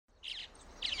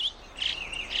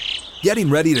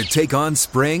Getting ready to take on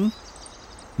spring?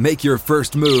 Make your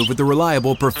first move with the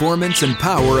reliable performance and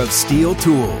power of Steel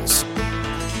tools.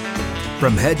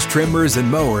 From hedge trimmers and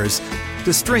mowers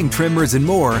to string trimmers and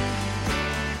more,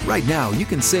 right now you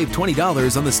can save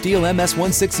 $20 on the Steel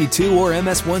MS-162 or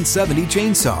MS-170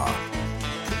 chainsaw.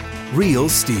 Real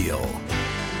Steel.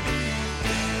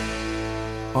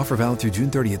 Offer valid through June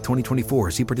 30th,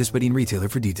 2024. See participating retailer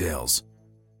for details.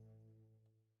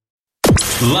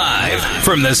 Live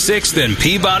from the 6th and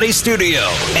Peabody Studio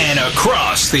and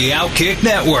across the Outkick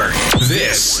Network,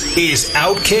 this is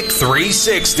Outkick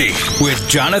 360 with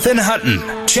Jonathan Hutton,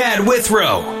 Chad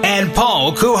Withrow, and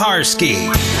Paul Kuharsky.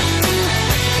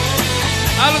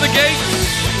 Out of the gates,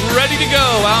 ready to go.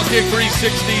 Outkick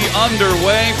 360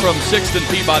 underway from 6th and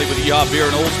Peabody with Yeehaw Beer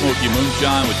and Old Smoky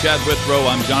Moonshine with Chad Withrow.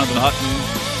 I'm Jonathan Hutton.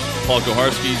 Paul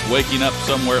Kuharsky's waking up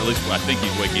somewhere, at least I think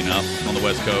he's waking up on the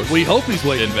West Coast. We hope he's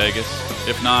waking in Vegas.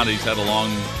 If not, he's had a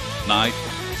long night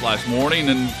 / morning,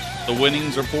 and the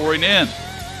winnings are pouring in.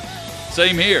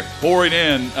 Same here, pouring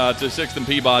in to 6th and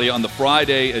Peabody on the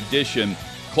Friday edition.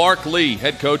 Clark Lee,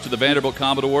 head coach of the Vanderbilt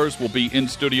Commodores, will be in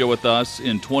studio with us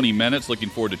in 20 minutes. Looking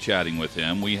forward to chatting with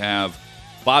him. We have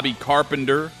Bobby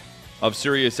Carpenter of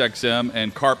SiriusXM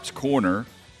and Carp's Corner.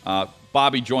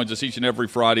 Bobby joins us each and every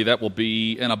Friday. That will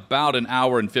be in about an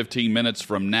hour and 15 minutes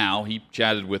from now. He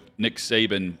chatted with Nick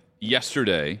Saban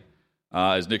yesterday,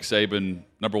 as Nick Saban,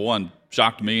 number one,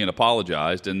 shocked me and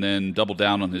apologized, and then tripled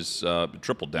down on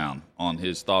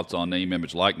his thoughts on name,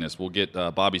 image, likeness. We'll get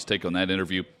Bobby's take on that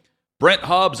interview. Brent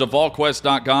Hubbs of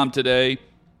VolQuest.com today.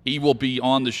 He will be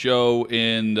on the show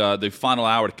in the final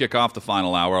hour to kick off the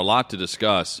final hour. A lot to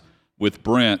discuss with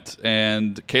Brent,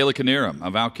 and Kayla Knierim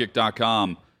of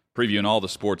Outkick.com previewing all the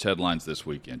sports headlines this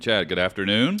weekend. Chad, good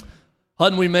afternoon.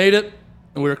 Hutton, we made it,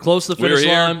 and we were close to the finish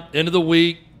line. End of the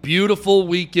week. Beautiful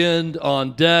weekend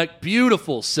on deck.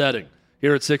 Beautiful setting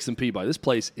here at 6th and Peabody. This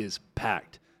place is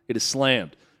packed. It is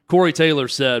slammed. Corey Taylor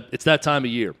said it's that time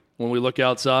of year. When we look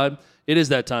outside, it is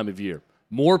that time of year.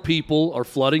 More people are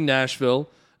flooding Nashville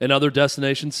and other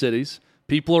destination cities.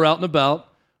 People are out and about.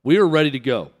 We are ready to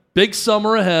go. Big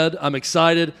summer ahead. I'm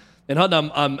excited. And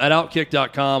Hutton, I'm at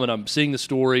Outkick.com, and I'm seeing the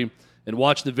story and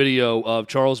watching the video of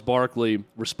Charles Barkley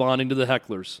responding to the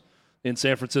hecklers in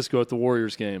San Francisco at the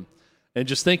Warriors game, and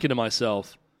just thinking to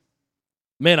myself,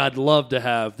 man, I'd love to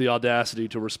have the audacity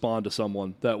to respond to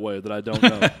someone that way that I don't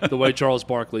know, the way Charles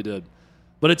Barkley did.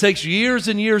 But it takes years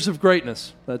and years of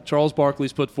greatness that Charles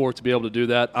Barkley's put forth to be able to do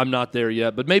that. I'm not there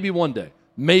yet, but maybe one day.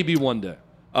 Maybe one day.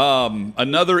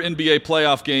 Another NBA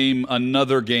playoff game,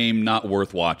 another game not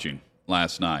worth watching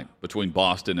last night between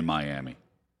Boston and Miami.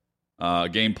 A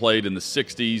game played in the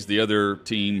 60s. The other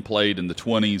team played in the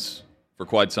 20s for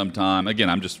quite some time. Again,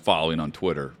 I'm just following on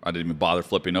Twitter. I didn't even bother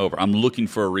flipping over. I'm looking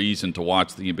for a reason to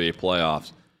watch the NBA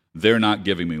playoffs. They're not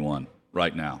giving me one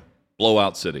right now.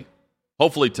 Blowout city.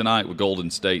 Hopefully tonight with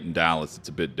Golden State and Dallas, it's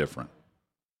a bit different.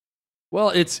 Well,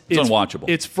 it's unwatchable.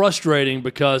 It's frustrating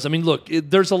because, I mean, look,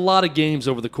 there's a lot of games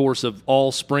over the course of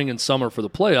all spring and summer for the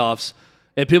playoffs.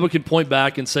 And people can point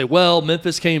back and say, well,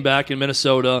 Memphis came back in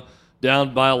Minnesota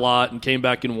down by a lot and came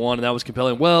back and won, and that was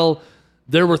compelling. Well,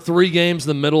 there were 3 games in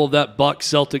the middle of that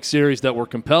Bucks-Celtics series that were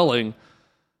compelling.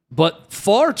 But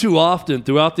far too often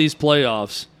throughout these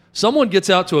playoffs, someone gets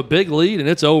out to a big lead and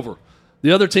it's over.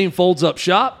 The other team folds up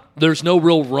shop. There's no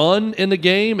real run in the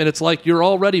game, and it's like you're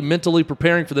already mentally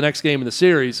preparing for the next game in the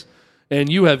series,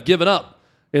 and you have given up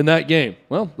in that game.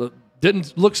 Well,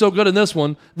 didn't look so good in this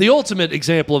one. The ultimate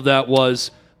example of that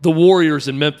was the Warriors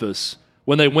in Memphis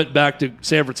when they went back to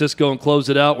San Francisco and closed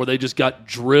it out, where they just got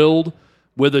drilled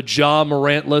with a Ja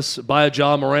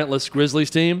Morantless Grizzlies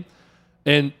team.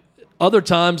 And other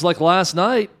times, like last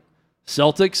night,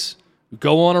 Celtics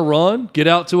go on a run, get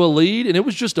out to a lead, and it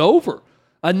was just over.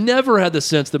 I never had the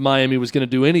sense that Miami was going to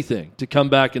do anything to come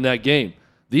back in that game.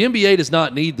 The NBA does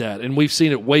not need that, and we've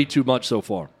seen it way too much so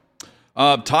far.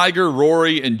 Tiger,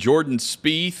 Rory, and Jordan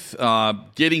Spieth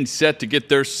getting set to get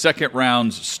their second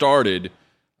rounds started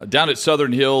down at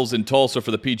Southern Hills in Tulsa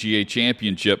for the PGA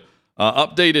Championship.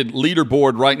 Updated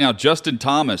leaderboard right now. Justin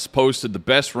Thomas posted the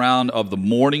best round of the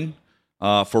morning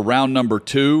for round number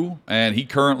 2, and he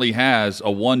currently has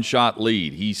a one-shot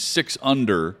lead. He's 6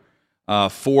 under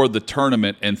for the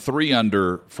tournament and 3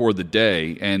 under for the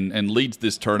day, and leads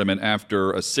this tournament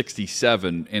after a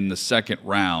 67 in the second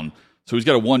round. So he's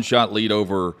got a one-shot lead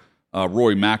over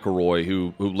Rory McIlroy,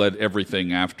 who led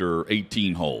everything after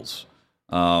 18 holes.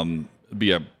 It'd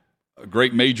be a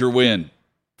great major win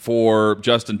for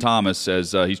Justin Thomas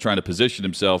as he's trying to position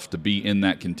himself to be in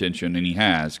that contention, and he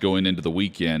has going into the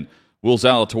weekend. Will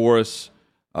Zalatoris,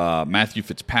 Matthew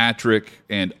Fitzpatrick,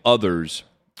 and others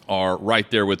are right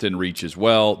there within reach as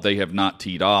well. They have not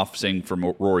teed off. Same for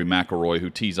Rory McIlroy, who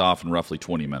tees off in roughly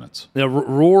 20 minutes. Now,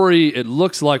 Rory, it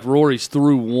looks like Rory's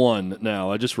through one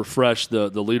now. I just refreshed the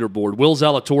leaderboard. Will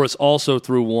Zalatoris also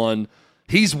through one.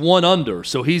 He's 1 under,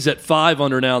 so he's at 5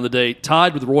 under now in the day,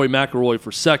 tied with Rory McIlroy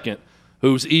for second,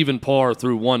 who's even par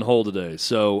through 1 hole today.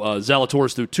 So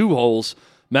Zalatoris through 2 holes,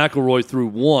 McIlroy through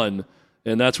 1,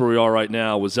 and that's where we are right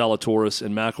now with Zalatoris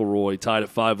and McIlroy tied at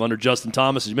 5 under. Justin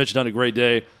Thomas, as you mentioned, had a great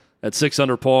day at 6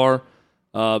 under par.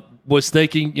 Was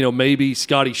thinking, maybe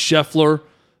Scotty Scheffler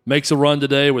makes a run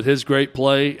today with his great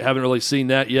play. Haven't really seen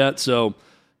that yet. So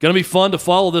going to be fun to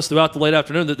follow this throughout the late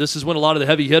afternoon. This is when a lot of the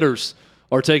heavy hitters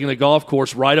are taking the golf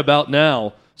course right about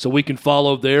now, so we can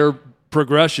follow their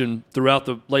progression throughout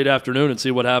the late afternoon and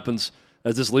see what happens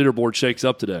as this leaderboard shakes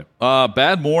up today.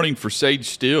 Bad morning for Sage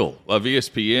Steele of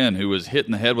ESPN, who was hit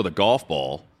in the head with a golf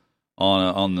ball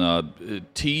on the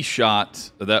tee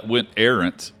shot that went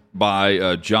errant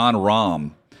by John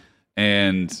Rahm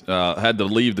and had to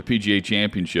leave the PGA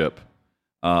Championship.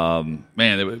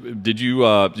 Did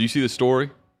you see the story?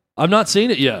 I've not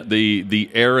seen it yet. The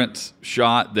errant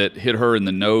shot that hit her in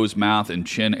the nose, mouth, and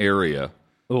chin area.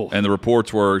 Oh. And the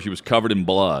reports were she was covered in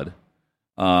blood,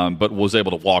 but was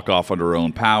able to walk off under her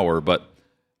own power. But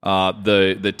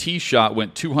the tee shot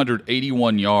went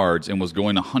 281 yards and was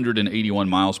going 181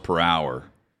 miles per hour.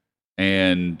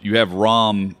 And you have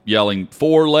Rahm yelling,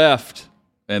 4 left,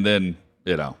 and then,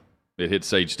 it hit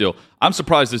Sage Steele. I'm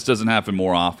surprised this doesn't happen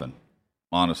more often,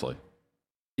 honestly.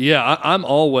 Yeah, I'm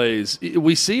always –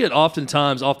 we see it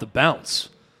oftentimes off the bounce,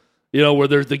 where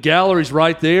there's the gallery's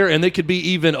right there, and they could be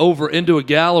even over into a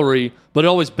gallery, but it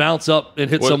always bounce up and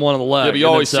hit someone on the leg. Yeah,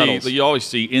 but you always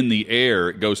see in the air,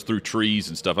 it goes through trees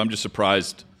and stuff. I'm just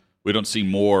surprised we don't see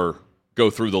more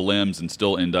go through the limbs and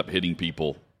still end up hitting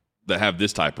people that have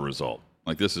this type of result.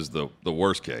 Like, this is the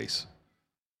worst case.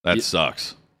 That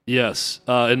sucks. Yes,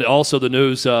 and also the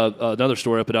news, another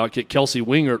story up at Outkick, Kelsey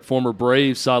Wingert, former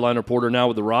Braves sideline reporter, now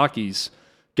with the Rockies,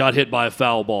 got hit by a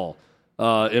foul ball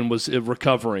and was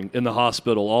recovering in the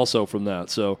hospital also from that.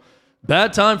 So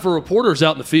bad time for reporters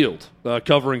out in the field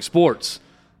covering sports.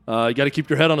 You got to keep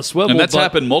your head on a swivel. And that's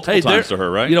happened multiple times to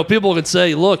her, right? People can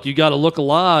say, look, you got to look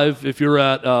alive if you're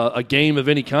at a game of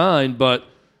any kind, but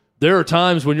there are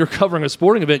times when you're covering a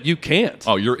sporting event, you can't.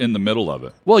 Oh, you're in the middle of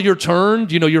it. Well, you're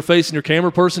turned. You're facing your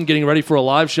camera person, getting ready for a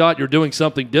live shot. You're doing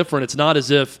something different. It's not as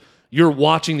if you're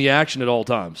watching the action at all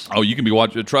times. Oh, you can be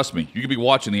watching. Trust me, you can be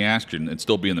watching the action and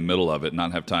still be in the middle of it and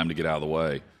not have time to get out of the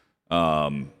way.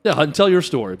 And tell your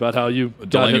story about how you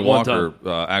got hit one time.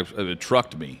 Walker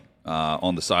trucked me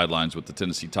on the sidelines with the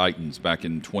Tennessee Titans back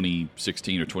in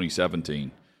 2016 or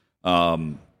 2017.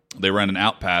 They ran an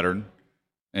out pattern.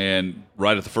 And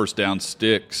right at the first down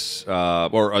sticks, 2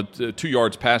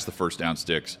 yards past the first down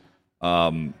sticks,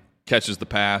 catches the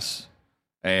pass,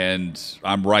 and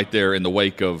I'm right there in the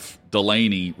wake of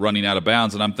Delaney running out of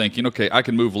bounds, and I'm thinking, okay, I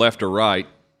can move left or right,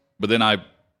 but then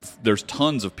there's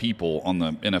tons of people on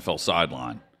the NFL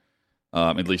sideline,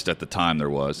 at least at the time there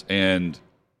was, and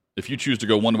if you choose to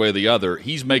go one way or the other,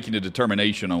 he's making a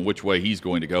determination on which way he's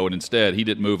going to go, and instead, he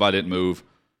didn't move, I didn't move,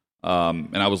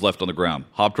 and I was left on the ground.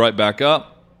 Hopped right back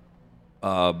up.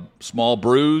 Small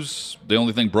bruise. The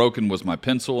only thing broken was my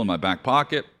pencil in my back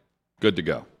pocket. Good to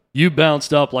go. You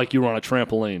bounced up like you were on a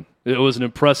trampoline. It was an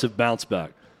impressive bounce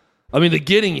back. I mean, the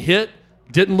getting hit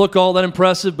didn't look all that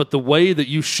impressive, but the way that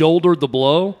you shouldered the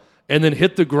blow and then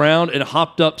hit the ground and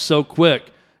hopped up so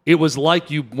quick, it was like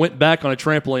you went back on a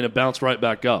trampoline and bounced right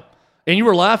back up. And you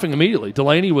were laughing immediately.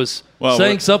 Delaney was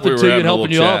saying something to you and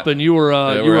helping you up, and you were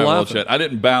laughing. I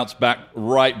didn't bounce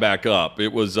right back up.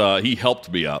 It was he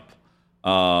helped me up.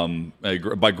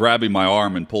 By grabbing my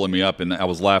arm and pulling me up, and I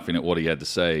was laughing at what he had to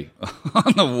say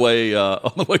on the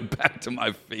way back to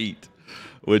my feet,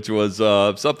 which was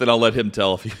something I'll let him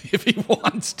tell if he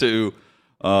wants to.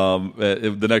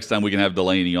 The next time we can have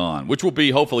Delaney on, which will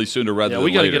be hopefully sooner rather than later.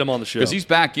 Yeah, we got to get him on the show because he's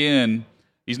back in.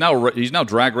 He's now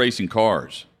drag racing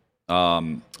cars.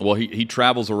 He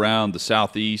travels around the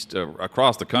southeast,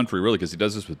 across the country, really, because he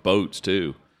does this with boats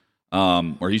too.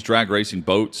 Where he's drag racing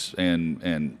boats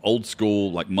and old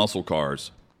school like muscle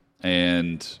cars,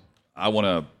 and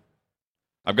I've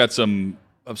got some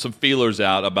feelers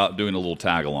out about doing a little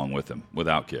tag along with him with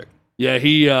Outkick. Yeah,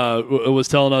 he was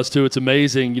telling us too. It's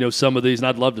amazing, some of these, and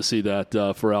I'd love to see that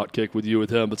for Outkick with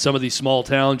him. But some of these small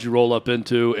towns you roll up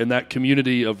into, and that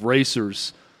community of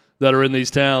racers that are in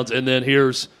these towns, and then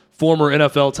here's former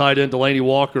NFL tight end Delaney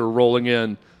Walker rolling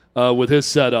in. With his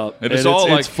setup. And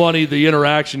it's funny, the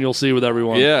interaction you'll see with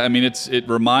everyone. Yeah, I mean, it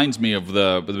reminds me of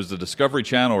there was the Discovery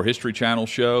Channel or History Channel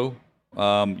show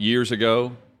years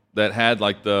ago that had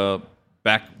like the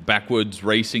backwoods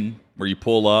racing where you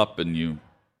pull up and you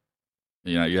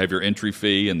have your entry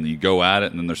fee and you go at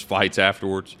it, and then there's fights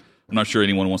afterwards. I'm not sure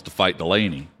anyone wants to fight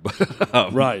Delaney.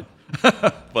 Right.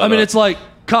 But, it's like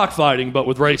cockfighting, but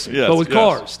with racing, but with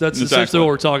cars. That's essentially what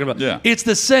we're talking about. Yeah. It's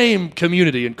the same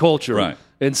community and culture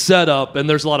and setup, and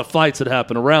there's a lot of fights that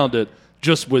happen around it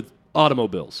just with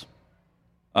automobiles.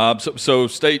 So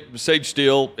Sage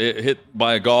Steele hit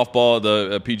by a golf ball at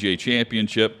the PGA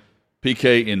Championship,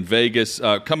 PK in Vegas.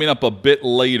 Coming up a bit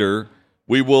later,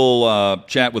 we will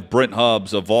chat with Brent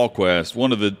Hubbs of VolQuest.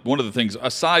 One of the things,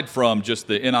 aside from just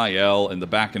the NIL and the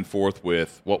back and forth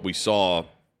with what we saw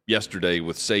yesterday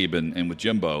with Saban and with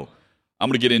Jimbo, I'm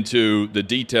going to get into the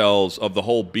details of the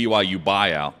whole BYU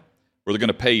buyout, where they're going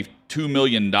to pay $2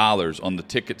 million on the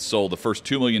tickets sold, the first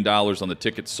 $2 million on the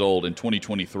tickets sold in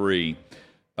 2023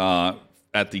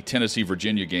 at the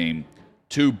Tennessee-Virginia game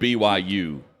to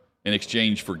BYU in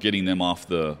exchange for getting them off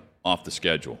the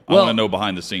schedule. I want to know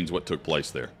behind the scenes what took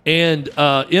place there. And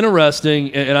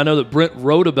interesting, and I know that Brent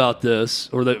wrote about this,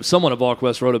 or that someone at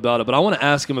VolQuest wrote about it, but I want to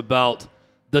ask him about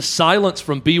the silence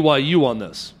from BYU on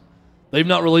this. They've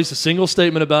not released a single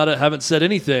statement about it, haven't said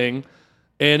anything.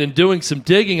 And in doing some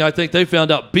digging, I think they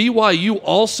found out BYU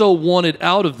also wanted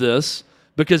out of this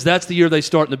because that's the year they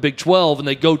start in the Big 12 and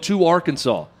they go to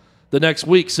Arkansas the next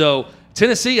week. So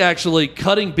Tennessee actually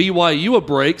cutting BYU a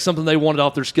break, something they wanted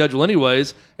off their schedule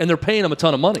anyways, and they're paying them a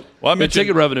ton of money. Well, I mentioned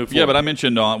ticket revenue for Yeah, them. but I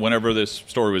mentioned whenever this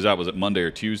story was out, was it Monday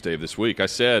or Tuesday of this week, I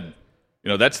said,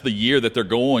 that's the year that they're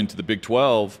going to the Big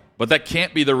 12, but that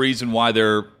can't be the reason why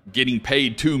they're getting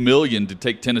paid $2 million to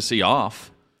take Tennessee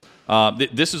off.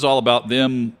 This is all about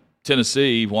them,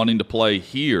 Tennessee, wanting to play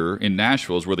here in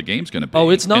Nashville is where the game's going to be. Oh,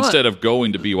 it's not. Instead of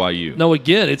going to BYU. No,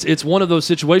 again, it's one of those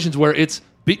situations where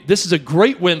this is a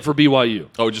great win for BYU.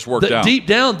 Oh, it just worked out. Deep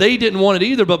down, they didn't want it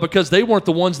either, but because they weren't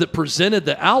the ones that presented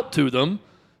the out to them,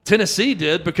 Tennessee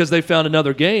did because they found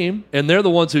another game, and they're the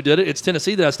ones who did it. It's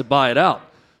Tennessee that has to buy it out.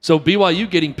 So BYU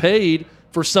getting paid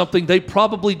for something they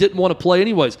probably didn't want to play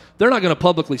anyways. They're not going to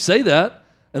publicly say that,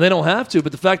 and they don't have to,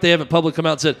 but the fact they haven't publicly come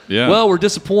out and said, well, we're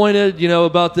disappointed,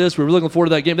 about this. We're looking forward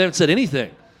to that game. They haven't said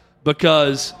anything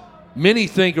because many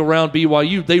think around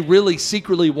BYU they really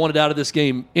secretly wanted out of this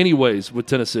game anyways with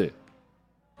Tennessee.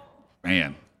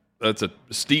 Man, that's a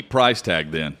steep price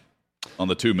tag then on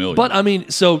the $2 million.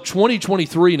 But, so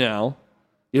 2023 now,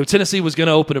 Tennessee was going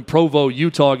to open in Provo,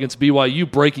 Utah against BYU,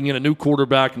 breaking in a new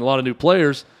quarterback and a lot of new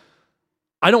players.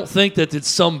 I don't think that it's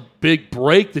some big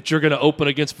break that you're going to open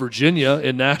against Virginia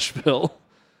in Nashville.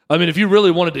 If you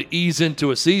really wanted to ease into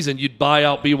a season, you'd buy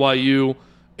out BYU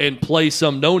and play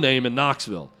some no-name in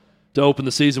Knoxville to open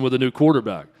the season with a new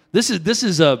quarterback.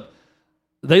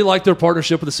 They like their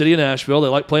partnership with the city of Nashville. They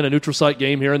like playing a neutral site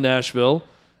game here in Nashville.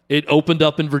 It opened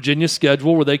up in Virginia's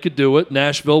schedule where they could do it.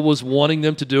 Nashville was wanting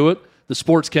them to do it, the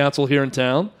sports council here in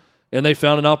town. And they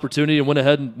found an opportunity and went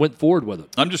ahead and went forward with it.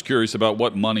 I'm just curious about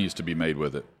what money is to be made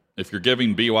with it. If you're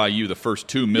giving BYU the first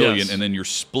 $2 million and then you're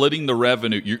splitting the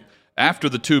revenue, after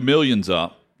the $2 million's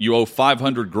up, you owe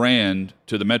 $500,000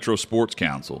 to the Metro Sports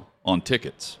Council on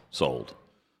tickets sold.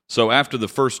 So after the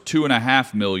first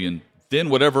 $2.5 million, then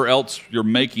whatever else you're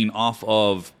making off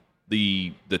of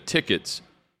the tickets,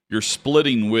 you're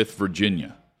splitting with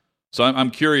Virginia. So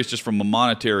I'm curious, just from a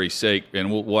monetary sake,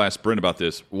 and we'll ask Brent about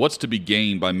this, what's to be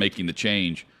gained by making the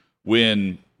change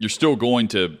when you're still going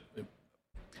to,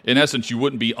 in essence, you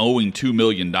wouldn't be owing $2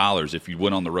 million if you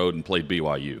went on the road and played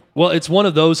BYU? Well, it's one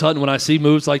of those, Hutton, when I see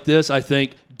moves like this, I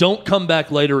think, don't come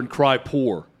back later and cry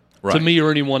poor to me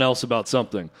or anyone else about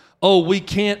something. Oh, we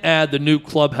can't add the new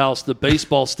clubhouse, the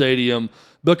baseball stadium,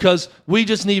 because we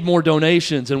just need more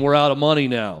donations and we're out of money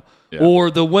now. Yeah. Or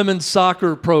the women's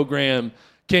soccer program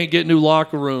can't get new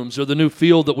locker rooms, or the new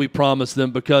field that we promised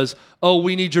them because,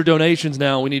 we need your donations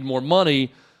now, we need more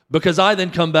money, because I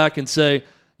then come back and say,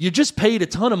 you just paid a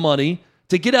ton of money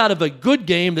to get out of a good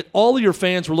game that all of your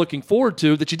fans were looking forward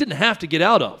to that you didn't have to get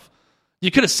out of.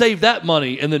 You could have saved that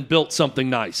money and then built something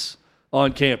nice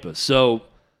on campus. So,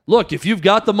 look, if you've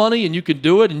got the money and you can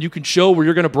do it and you can show where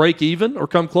you're going to break even or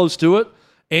come close to it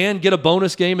and get a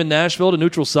bonus game in Nashville, a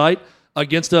neutral site,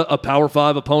 against a Power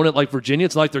 5 opponent like Virginia,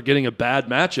 it's like they're getting a bad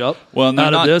matchup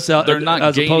out of this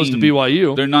as opposed to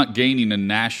BYU. They're not gaining a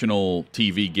national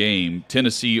TV game.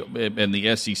 Tennessee and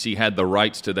the SEC had the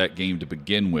rights to that game to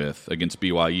begin with against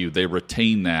BYU. They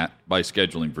retained that by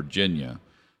scheduling Virginia.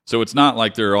 So it's not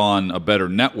like they're on a better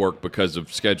network because of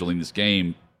scheduling this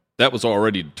game. That was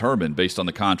already determined based on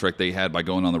the contract they had by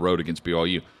going on the road against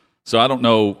BYU. So I don't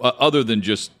know, other than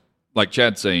just, like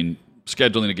Chad's saying,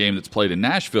 scheduling a game that's played in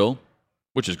Nashville,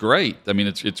 which is great.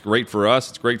 It's great for us.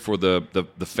 It's great for the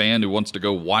fan who wants to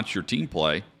go watch your team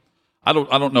play. I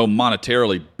don't know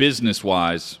monetarily,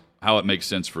 business-wise, how it makes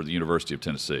sense for the University of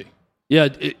Tennessee. Yeah,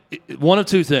 one of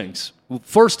two things.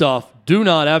 First off,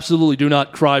 absolutely do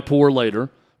not cry poor later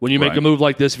when you make a move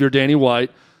like this if you're Danny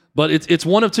White. But it's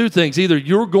one of two things. Either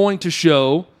you're going to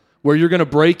show where you're going to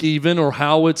break even or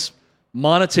how it's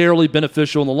monetarily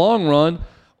beneficial in the long run,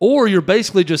 or you're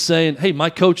basically just saying, hey, my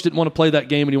coach didn't want to play that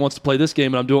game and he wants to play this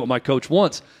game and I'm doing what my coach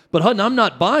wants. But Hutton, I'm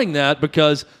not buying that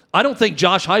because I don't think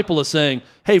Josh Heupel is saying,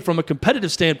 hey, from a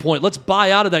competitive standpoint, let's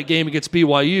buy out of that game against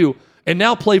BYU and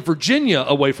now play Virginia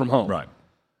away from home. Right.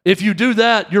 If you do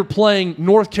that, you're playing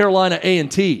North Carolina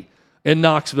A&T in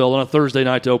Knoxville on a Thursday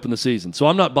night to open the season. So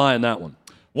I'm not buying that one.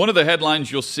 One of the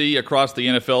headlines you'll see across the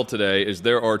NFL today is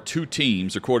there are 2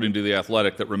 teams, according to The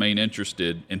Athletic, that remain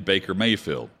interested in Baker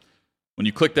Mayfield. When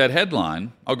you click that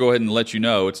headline, I'll go ahead and let you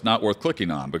know it's not worth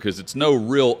clicking on because it's no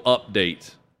real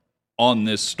update on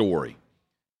this story.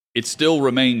 It still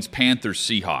remains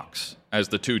Panthers-Seahawks as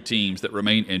the 2 teams that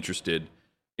remain interested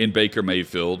in Baker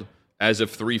Mayfield as of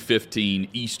 3:15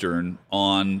 Eastern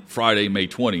on Friday, May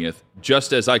 20th,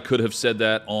 just as I could have said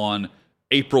that on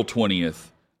April 20th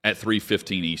at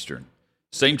 3:15 Eastern.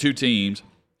 Same 2 teams,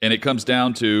 and it comes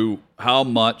down to how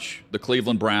much the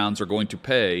Cleveland Browns are going to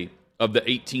pay of the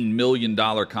 $18 million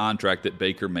contract that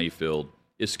Baker Mayfield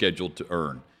is scheduled to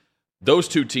earn. Those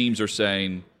 2 teams are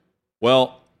saying,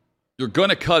 well, you're going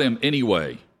to cut him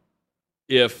anyway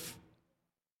if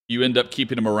you end up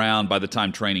keeping him around by the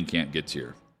time training camp gets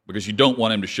here because you don't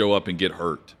want him to show up and get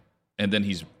hurt, and then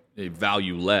he's a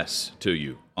value less to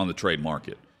you on the trade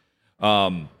market.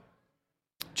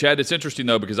 Chad, it's interesting,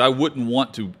 though, because I wouldn't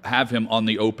want to have him on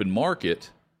the open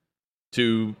market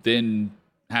to then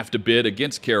have to bid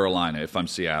against Carolina if I'm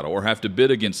Seattle or have to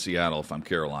bid against Seattle if I'm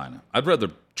Carolina. I'd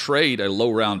rather trade a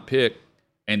low-round pick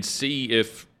and see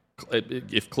if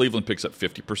Cleveland picks up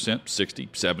 50%, 60%,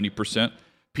 70%.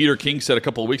 Peter King said a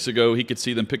couple of weeks ago he could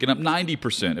see them picking up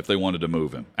 90% if they wanted to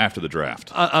move him after the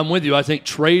draft. I'm with you. I think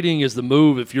trading is the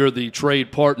move if you're the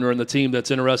trade partner in the team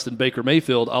that's interested in Baker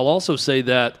Mayfield. I'll also say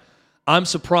that I'm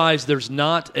surprised there's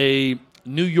not a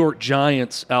New York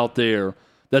Giants out there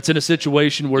that's in a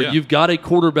situation where you've got a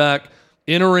quarterback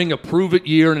entering a prove-it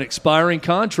year and an expiring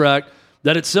contract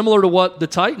that it's similar to what the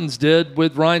Titans did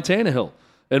with Ryan Tannehill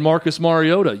and Marcus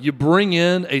Mariota. You bring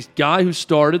in a guy who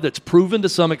started that's proven to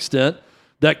some extent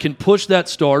that can push that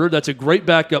starter. That's a great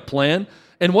backup plan.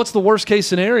 And what's the worst-case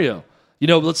scenario? You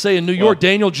know, let's say in New York,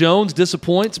 Daniel Jones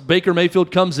disappoints. Baker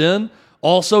Mayfield comes in,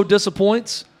 also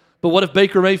disappoints. But what if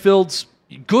Baker Mayfield's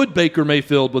good Baker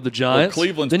Mayfield with the Giants? Well,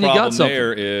 Cleveland's then you problem got something.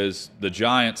 there is the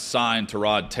Giants signed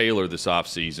Tyrod Taylor this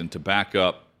offseason to back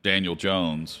up Daniel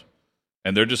Jones,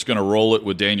 and they're just going to roll it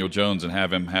with Daniel Jones and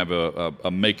have him have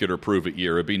a make-it-or-prove-it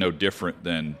year. It'd be no different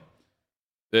than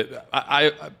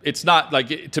it's not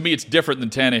like, to me, it's different than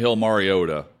Tannehill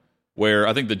Mariota, where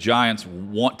I think the Giants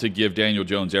want to give Daniel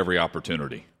Jones every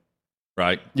opportunity,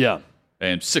 right? Yeah.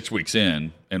 And 6 weeks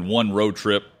in, and one road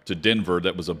trip to Denver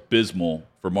that was abysmal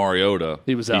for Mariota,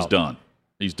 he's out. Done.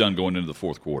 He's done going into the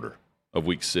fourth quarter of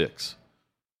Week 6.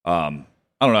 I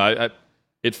don't know.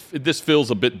 This feels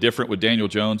a bit different with Daniel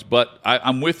Jones, but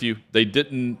I'm with you. They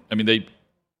didn't. I mean, they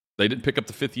didn't pick up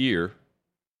the 5th year,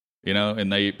 you know,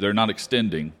 and they're not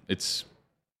extending. It's.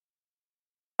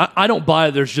 I don't buy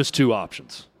it. There's just 2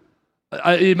 options.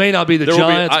 It may not be the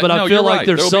Giants, but I feel like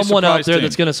there's someone out there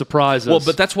that's going to surprise us. Well,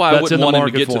 but that's why I wouldn't want him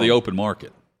to get to the open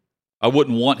market. I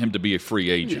wouldn't want him to be a free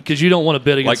agent. Because you don't want to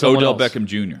bid against someone Odell else. Beckham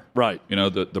Jr. Right. You know,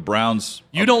 the Browns.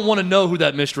 You don't want to know who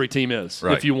that mystery team is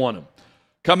if you want him.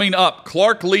 Coming up,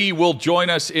 Clark Lee will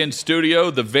join us in studio.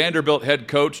 The Vanderbilt head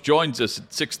coach joins us at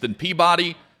 6th and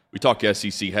Peabody. We talk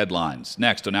SEC headlines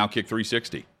next on Outkick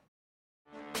 360.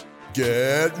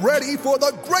 Get ready for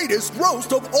the greatest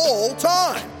roast of all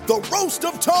time, the Roast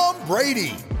of Tom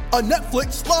Brady, a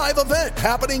Netflix live event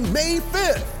happening May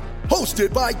 5th.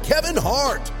 Hosted by Kevin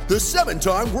Hart, the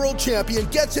 7-time world champion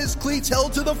gets his cleats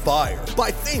held to the fire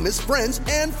by famous friends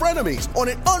and frenemies on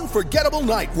an unforgettable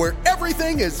night where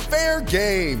everything is fair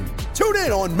game. Tune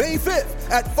in on May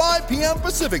 5th at 5 p.m.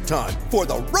 Pacific time for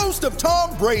the Roast of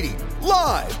Tom Brady,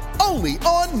 live only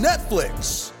on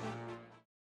Netflix.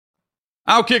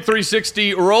 Outkick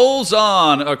 360 rolls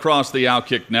on across the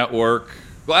Outkick network.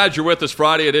 Glad you're with us,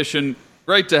 Friday edition.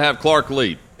 Great to have Clark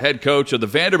Lee, head coach of the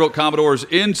Vanderbilt Commodores,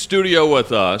 in studio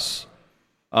with us.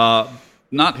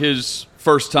 Not his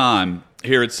first time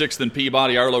here at 6th and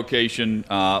Peabody, our location,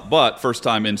 but first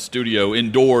time in studio,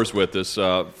 indoors with us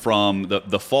from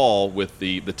the fall with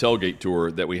the tailgate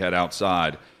tour that we had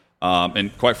outside.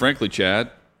 And quite frankly,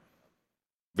 Chad,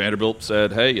 Vanderbilt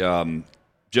said, hey,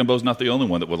 Jimbo's not the only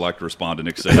one that would like to respond to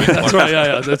Nick Saban. That's right.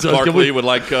 Yeah. Clark Lee would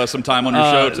like some time on your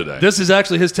show today. This is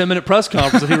actually his 10-minute press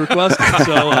conference that he requested.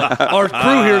 So our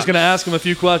crew here is going to ask him a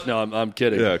few questions. No, I'm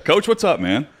kidding. Yeah, Coach, what's up,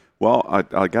 man? Well,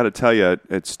 I got to tell you,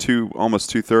 it's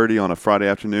almost 2:30 on a Friday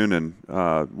afternoon in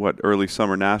early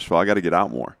summer Nashville. I got to get out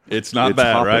more. It's not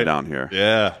bad, right? Down here.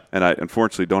 Yeah. And I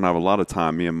unfortunately don't have a lot of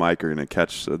time. Me and Mike are going to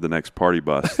catch the next party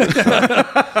bus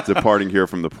that's, departing here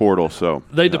from the portal. So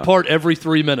they depart every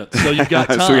 3 minutes, so you've got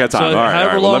time. So we got time. So all right,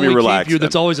 however well, long let me we relax. keep you,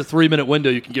 that's always a 3-minute window.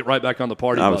 You can get right back on the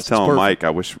party bus. I was telling Mike I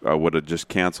wish I would have just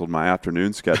canceled my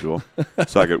afternoon schedule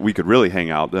so we could really hang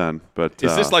out then. But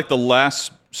is this like the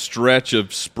last stretch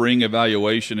of spring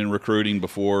evaluation and recruiting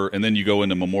before, and then you go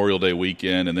into Memorial Day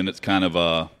weekend, and then it's kind of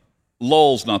a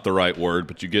lull's not the right word,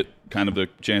 but you get kind of the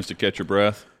chance to catch your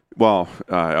breath? Well,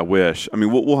 I wish. I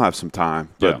mean, we'll have some time,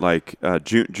 but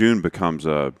June becomes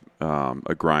a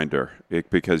grinder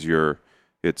because you're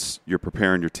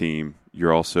preparing your team.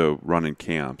 You're also running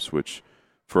camps, which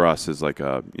for us is like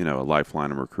a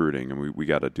lifeline in recruiting, and we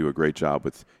got to do a great job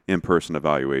with in-person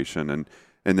evaluation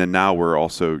and then now we're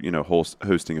also,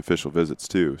 hosting official visits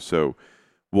too. So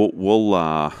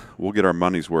we'll get our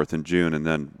money's worth in June, and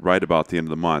then right about the end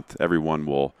of the month, everyone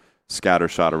will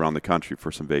scattershot around the country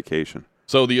for some vacation.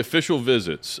 So the official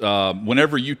visits,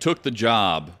 whenever you took the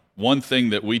job, one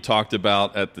thing that we talked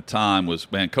about at the time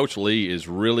was, man, Coach Lee is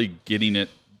really getting it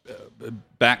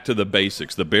back to the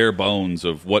basics, the bare bones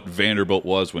of what Vanderbilt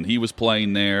was when he was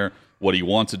playing there, what he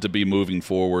wants it to be moving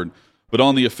forward. But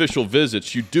on the official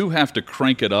visits, you do have to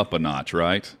crank it up a notch,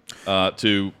 right?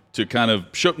 To kind of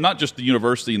show not just the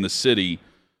university and the city,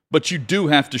 but you do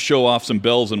have to show off some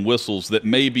bells and whistles that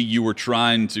maybe you were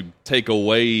trying to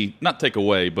not take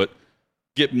away, but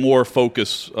get more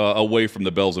focus away from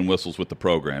the bells and whistles with the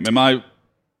program. Am I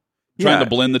trying to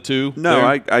blend the two? No,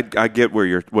 I get what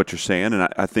you're saying, and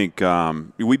I think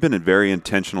we've been very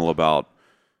intentional about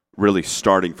really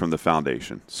starting from the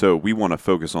foundation. So we want to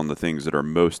focus on the things that are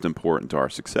most important to our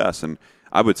success. And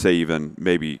I would say even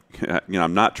maybe,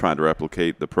 I'm not trying to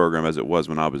replicate the program as it was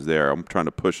when I was there. I'm trying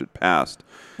to push it past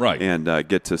and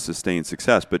get to sustained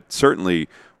success. But certainly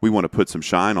we want to put some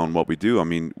shine on what we do. I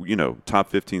mean,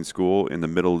 top 15 school in the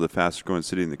middle of the fastest growing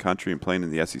city in the country and playing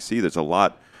in the SEC. There's a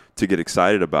lot to get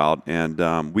excited about.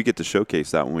 And we get to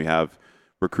showcase that when we have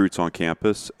recruits on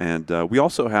campus. And we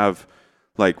also have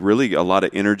really a lot of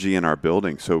energy in our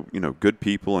building. So, good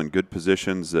people and good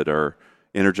positions that are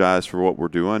energized for what we're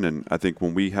doing. And I think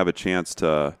when we have a chance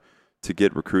to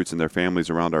get recruits and their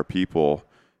families around our people,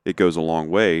 it goes a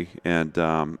long way. And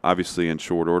obviously in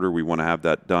short order, we want to have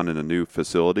that done in a new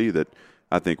facility that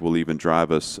I think will even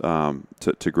drive us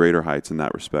to greater heights in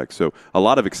that respect. So a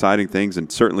lot of exciting things,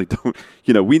 and certainly don't,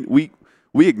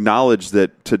 we acknowledge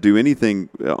that to do anything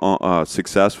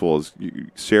successful is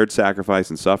shared sacrifice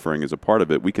and suffering is a part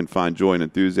of it. We can find joy and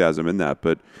enthusiasm in that,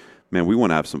 but man, we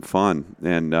want to have some fun.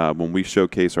 And when we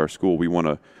showcase our school, we want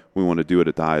to do it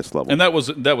at the highest level. And that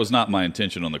was not my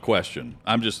intention on the question.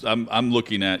 I'm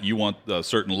looking at, you want a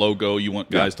certain logo, you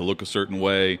want guys to look a certain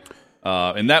way,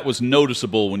 and that was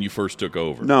noticeable when you first took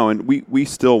over. No, and we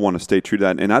still want to stay true to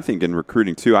that. And I think in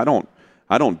recruiting too, I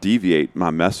don't deviate my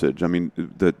message. I mean,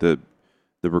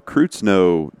 the recruits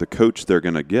know the coach they're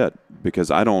going to get because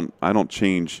I don't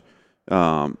change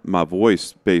my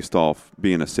voice based off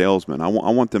being a salesman. I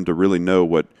want them to really know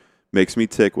what makes me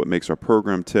tick, what makes our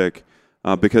program tick,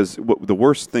 because the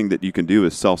worst thing that you can do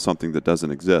is sell something that doesn't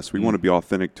exist. We want to be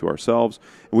authentic to ourselves,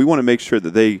 and we want to make sure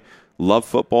that they love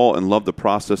football and love the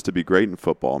process to be great in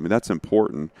football. I mean, that's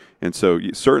important. And so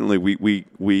certainly we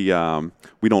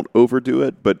don't overdo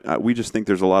it, but we just think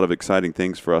there's a lot of exciting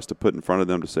things for us to put in front of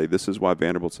them to say, this is why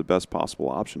Vanderbilt's the best possible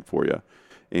option for you.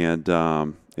 And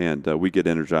we get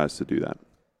energized to do that.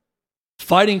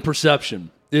 Fighting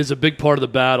perception is a big part of the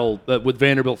battle with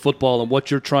Vanderbilt football and what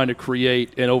you're trying to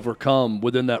create and overcome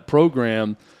within that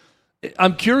program.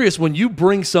 I'm curious, when you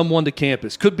bring someone to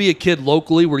campus, could be a kid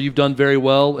locally where you've done very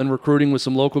well in recruiting with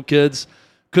some local kids,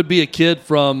 could be a kid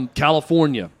from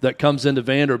California that comes into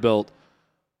Vanderbilt.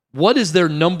 What is their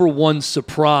number one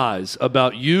surprise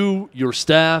about you, your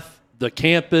staff, the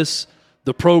campus,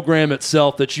 the program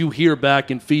itself that you hear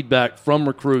back in feedback from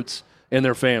recruits and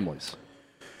their families?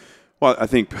 Well, I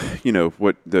think,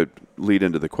 what the lead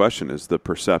into the question is the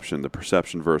perception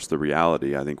versus the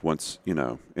reality. I think once,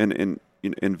 and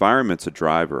environment's a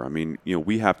driver. I mean,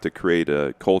 we have to create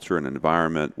a culture and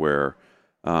environment where,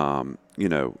 I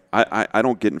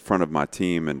don't get in front of my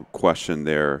team and question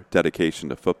their dedication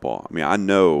to football. I mean, I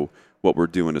know what we're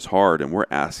doing is hard, and we're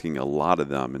asking a lot of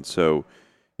them. And so,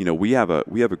 we have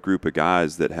a group of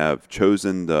guys that have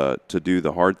chosen to do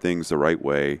the hard things the right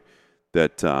way.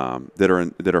 that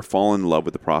are falling in love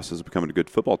with the process of becoming a good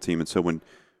football team. And so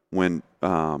when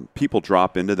people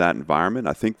drop into that environment,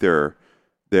 I think they're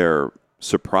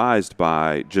surprised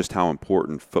by just how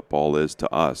important football is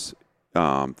to us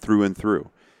through and through.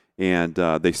 And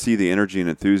they see the energy and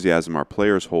enthusiasm our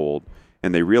players hold,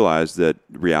 and they realize that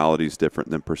reality is different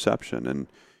than perception. And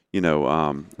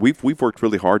we've worked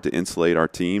really hard to insulate our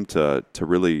team to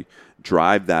really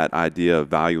drive that idea of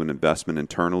value and investment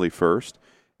internally first.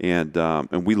 And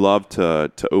we love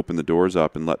to open the doors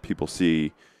up and let people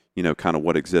see, kind of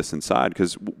what exists inside.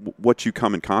 Because what you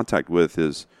come in contact with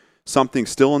is something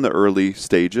still in the early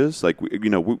stages. Like,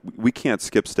 we can't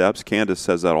skip steps. Candace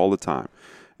says that all the time.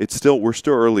 We're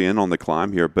still early in on the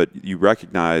climb here, but you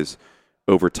recognize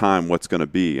over time what's going to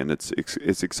be, and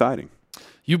it's exciting.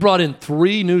 You brought in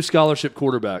 3 new scholarship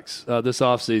quarterbacks this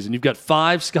offseason. You've got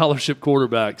 5 scholarship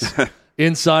quarterbacks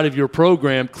inside of your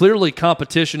program. Clearly,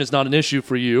 competition is not an issue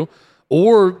for you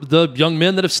or the young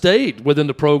men that have stayed within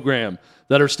the program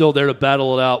that are still there to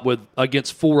battle it out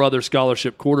against 4 other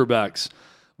scholarship quarterbacks.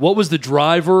 What was the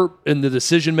driver in the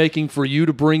decision-making for you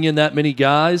to bring in that many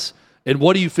guys, and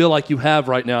what do you feel like you have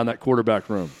right now in that quarterback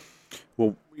room?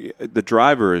 Well, the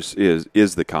driver is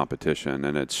the competition,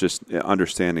 and it's just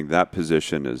understanding that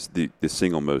position is the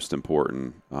single most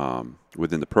important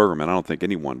within the program, and I don't think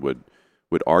anyone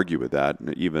would argue with that.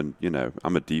 And even,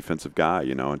 I'm a defensive guy,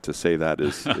 and to say that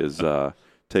is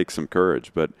takes some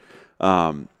courage. But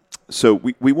so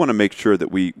we want to make sure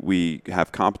that we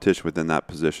have competition within that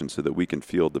position so that we can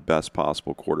field the best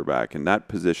possible quarterback, and that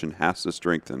position has to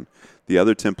strengthen the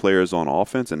other 10 players on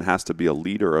offense and has to be a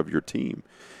leader of your team.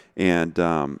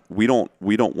 And we don't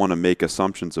want to make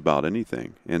assumptions about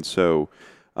anything. And so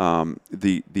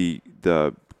the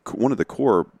one of the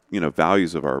core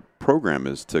values of our program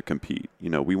is to compete.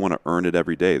 We want to earn it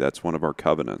every day. That's one of our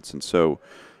covenants. And so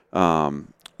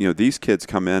these kids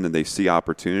come in and they see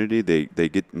opportunity. They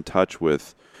get in touch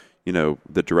with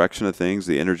the direction of things,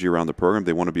 the energy around the program.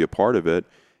 They want to be a part of it.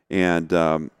 And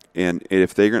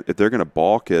if they're going to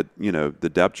balk at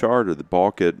the depth chart or the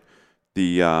balk at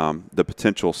the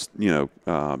potential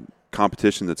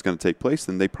competition that's going to take place,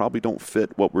 then they probably don't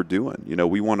fit what we're doing.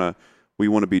 We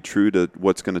want to be true to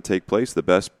what's going to take place. The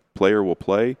best player will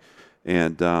play,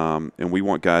 and we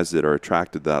want guys that are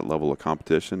attracted to that level of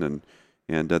competition,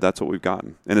 and that's what we've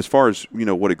gotten. And as far as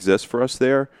what exists for us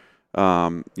there,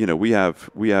 we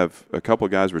have a couple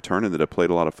of guys returning that have played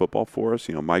a lot of football for us.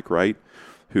 Mike Wright,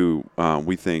 who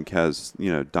we think has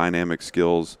dynamic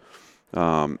skills.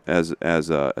 As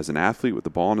an athlete with the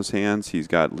ball in his hands, he's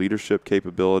got leadership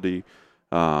capability,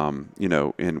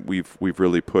 and we've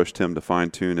really pushed him to fine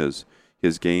tune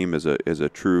his game as a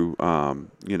true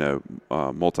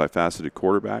multifaceted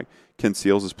quarterback. Ken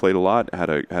Seals has played a lot, had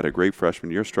a great freshman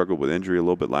year, struggled with injury a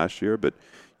little bit last year, but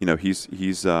he's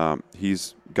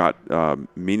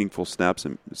got meaningful snaps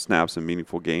and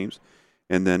meaningful games.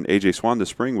 And then A.J. Swan this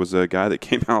spring was a guy that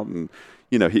came out and.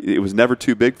 It was never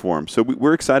too big for him. So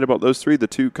we're excited about those 3, the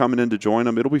 2 coming in to join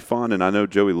them. It'll be fun, and I know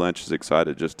Joey Lynch is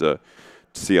excited just to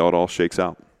see how it all shakes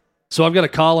out. So I've got a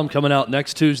column coming out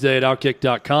next Tuesday at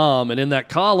Outkick.com, and in that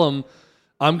column,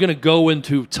 I'm going to go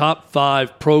into top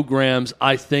 5 programs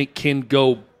I think can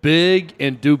go big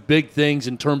and do big things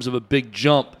in terms of a big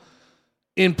jump,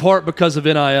 in part because of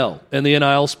NIL and the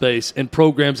NIL space and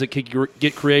programs that can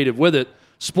get creative with it.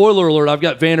 Spoiler alert, I've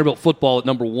got Vanderbilt football at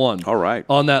number 1 All right.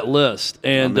 on that list.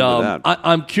 And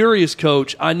I'm curious,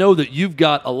 Coach, I know that you've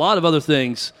got a lot of other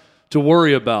things to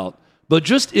worry about, but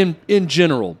just in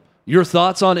general, your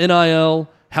thoughts on NIL,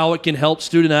 how it can help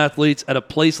student athletes at a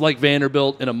place like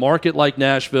Vanderbilt, in a market like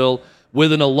Nashville,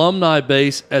 with an alumni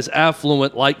base as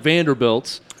affluent like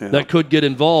Vanderbilt's that could get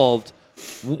involved.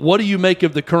 What do you make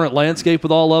of the current landscape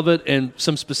with all of it and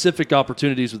some specific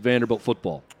opportunities with Vanderbilt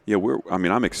football? Yeah,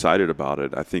 I'm excited about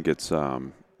it. I think it's, I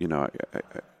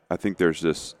think there's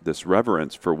this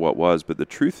reverence for what was, but the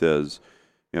truth is,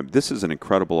 this is an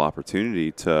incredible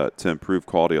opportunity to improve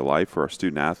quality of life for our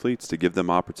student athletes, to give them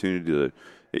opportunity to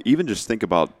even just think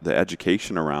about the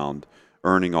education around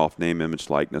earning off name, image,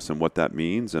 likeness, and what that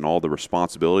means, and all the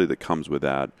responsibility that comes with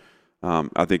that.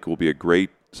 I think will be a great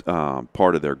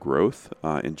part of their growth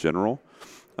in general.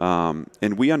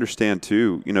 And we understand,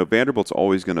 too, Vanderbilt's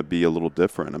always going to be a little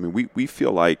different. I mean, we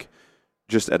feel like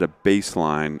just at a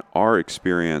baseline, our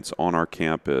experience on our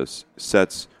campus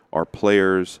sets our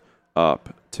players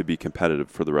up to be competitive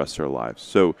for the rest of their lives.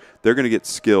 So they're going to get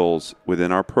skills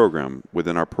within our program.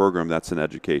 Within our program, that's an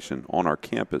education. On our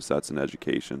campus, that's an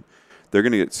education. They're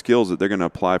going to get skills that they're going to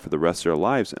apply for the rest of their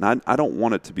lives. And I don't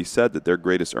want it to be said that their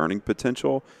greatest earning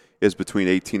potential is between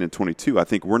 18 and 22. I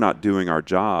think we're not doing our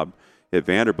job at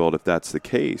Vanderbilt if that's the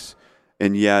case.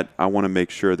 and yet I want to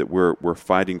make sure that we're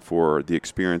fighting for the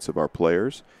experience of our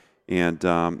players. And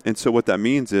so what that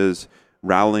means is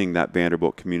rallying that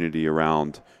Vanderbilt community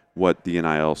around what the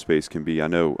NIL space can be. I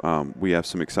know we have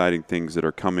some exciting things that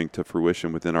are coming to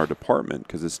fruition within our department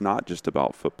because it's not just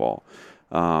about football.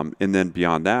 And then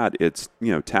beyond that, it's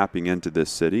tapping into this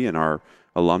city and our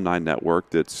alumni network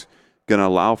that's going to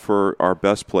allow for our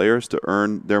best players to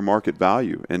earn their market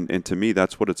value. And to me,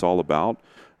 that's what it's all about.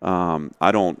 I'm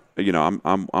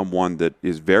one that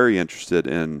is very interested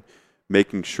in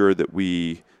making sure that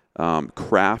we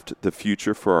craft the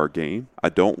future for our game. I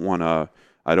don't want to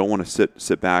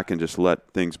sit back and just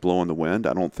let things blow in the wind.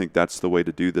 I don't think that's the way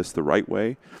to do this the right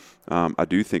way. I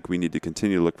do think we need to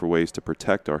continue to look for ways to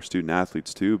protect our student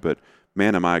athletes too. But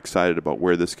man, am I excited about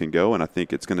where this can go. And I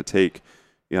think it's going to take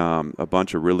a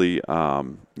bunch of really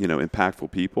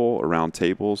impactful people around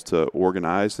tables to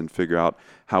organize and figure out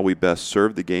how we best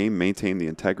serve the game, maintain the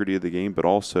integrity of the game, but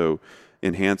also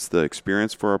enhance the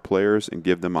experience for our players and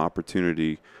give them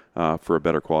opportunity for a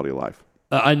better quality of life.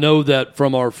 I know that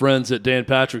from our friends at Dan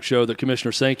Patrick Show that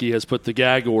Commissioner Sankey has put the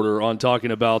gag order on talking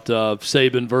about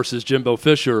Saban versus Jimbo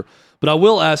Fisher. But I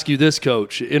will ask you this,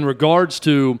 Coach, in regards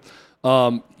to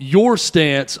your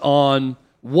stance on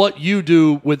what you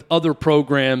do with other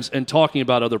programs and talking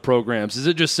about other programs. Is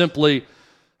it just simply,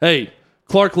 hey,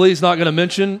 Clark Lea's not going to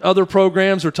mention other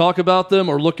programs or talk about them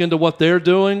or look into what they're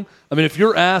doing? I mean, if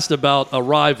you're asked about a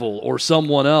rival or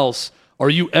someone else,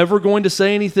 are you ever going to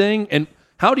say anything? And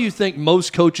how do you think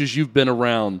most coaches you've been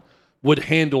around would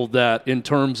handle that in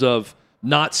terms of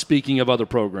not speaking of other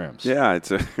programs? Yeah,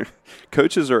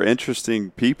 coaches are interesting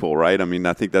people, right? I mean,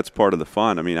 I think that's part of the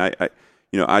fun. I mean,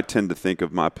 I tend to think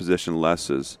of my position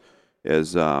less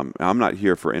as I'm not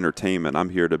here for entertainment. I'm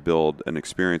here to build an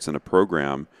experience and a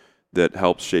program that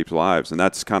helps shape lives, and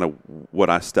that's kind of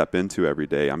what I step into every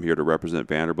day. I'm here to represent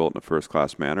Vanderbilt in a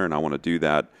first-class manner, and I want to do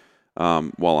that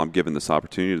while I'm given this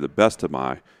opportunity to the best of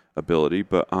my ability.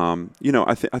 But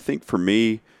I think for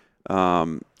me,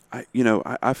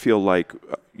 I feel like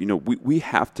we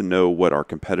have to know what our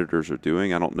competitors are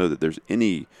doing. I don't know that there's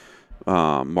any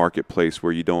marketplace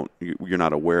where you're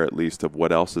not aware at least of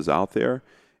what else is out there.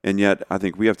 And yet I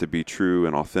think we have to be true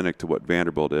and authentic to what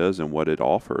Vanderbilt is and what it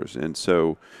offers. And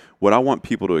so what I want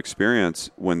people to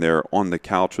experience when they're on the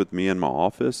couch with me in my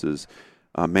office is,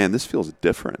 man, this feels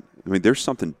different. I mean, there's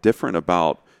something different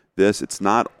about this. It's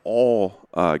not all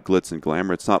glitz and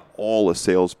glamour. It's not all a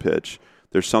sales pitch.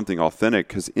 There's something authentic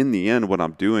because in the end what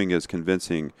I'm doing is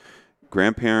convincing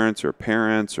grandparents or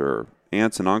parents or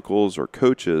aunts and uncles or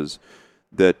coaches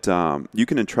that you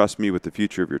can entrust me with the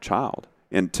future of your child.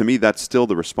 And to me, that's still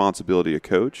the responsibility of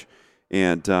coach.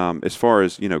 And as far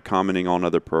as commenting on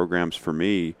other programs, for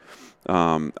me,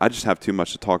 I just have too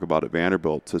much to talk about at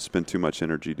Vanderbilt to spend too much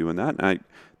energy doing that. And I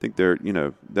think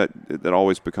that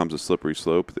always becomes a slippery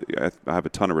slope. I have a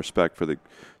ton of respect for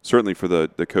certainly for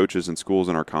the coaches and schools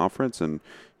in our conference, and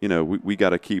we got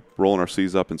to keep rolling our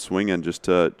sleeves up and swinging just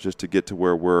to get to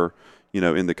where we're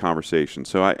in the conversation.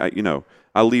 So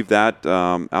I leave that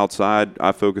outside.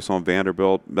 I focus on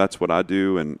Vanderbilt. That's what I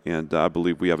do, and I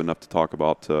believe we have enough to talk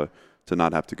about to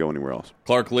not have to go anywhere else.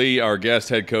 Clark Lea, our guest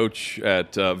head coach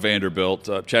at Vanderbilt.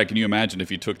 Chad, can you imagine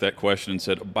if you took that question and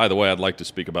said, by the way, I'd like to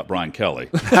speak about Brian Kelly?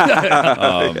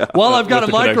 Well, I've got a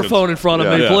microphone in front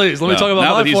of me, please. Let me talk about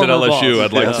now my that he's at LSU,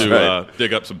 boss. I'd like to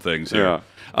dig up some things here.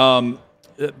 Yeah.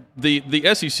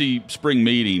 The SEC spring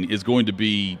meeting is going to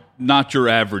be not your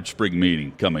average spring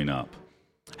meeting coming up.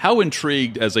 How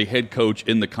intrigued as a head coach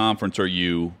in the conference are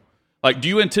you? Like, do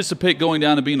you anticipate going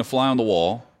down and being a fly on the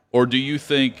wall? Or do you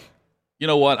think, you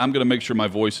know what, I'm going to make sure my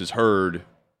voice is heard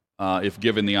if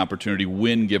given the opportunity,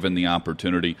 when given the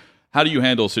opportunity? How do you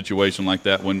handle a situation like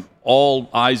that when all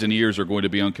eyes and ears are going to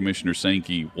be on Commissioner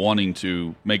Sankey wanting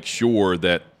to make sure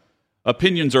that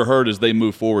opinions are heard as they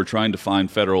move forward, trying to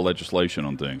find federal legislation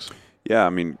on things? Yeah,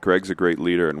 I mean, Greg's a great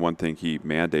leader, and one thing he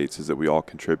mandates is that we all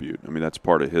contribute. I mean, that's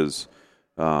part of his,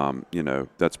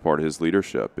 that's part of his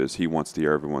leadership is he wants to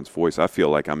hear everyone's voice. I feel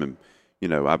like I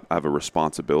have a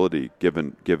responsibility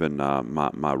given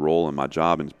my role and my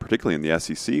job, and particularly in the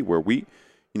SEC, where we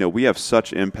have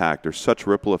such impact or such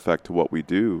ripple effect to what we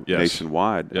do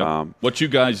nationwide. Yep. What you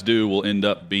guys do will end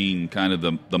up being kind of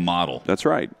the model. That's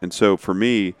right. And so for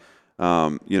me,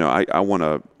 I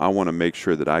want to make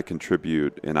sure that I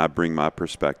contribute and I bring my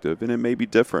perspective, and it may be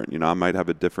different. I might have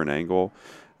a different angle.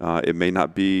 It may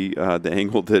not be the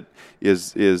angle that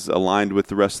is aligned with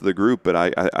the rest of the group, but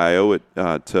I owe it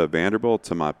to Vanderbilt,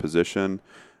 to my position,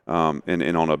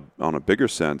 and on a bigger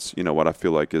sense, what I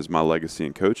feel like is my legacy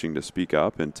in coaching, to speak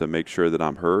up and to make sure that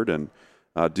I'm heard and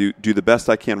do the best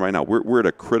I can right now. We're at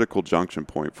a critical junction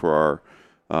point for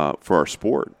for our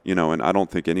sport, and I don't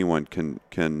think anyone can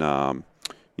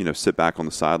sit back on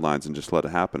the sidelines and just let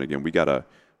it happen again. We gotta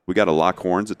lock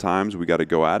horns at times. We got to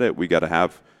go at it. We got to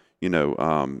have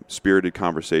spirited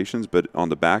conversations. But on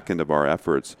the back end of our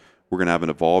efforts, we're going to have an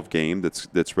evolved game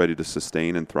that's ready to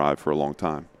sustain and thrive for a long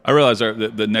time. I realize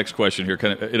the next question here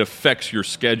it affects your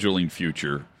scheduling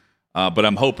future, but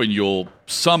I'm hoping you'll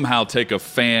somehow take a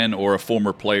fan or a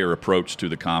former player approach to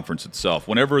the conference itself.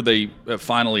 Whenever they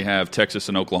finally have Texas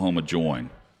and Oklahoma join,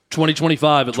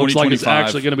 2025. It looks like it's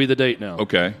actually going to be the date now.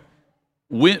 Okay.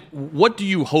 What do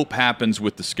you hope happens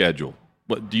with the schedule?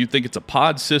 Do you think it's a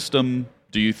pod system?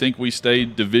 Do you think we stay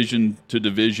division to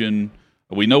division?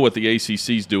 We know what the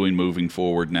ACC is doing moving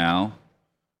forward now.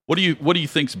 What do you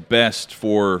think's best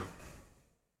for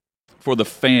the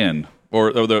fan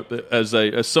or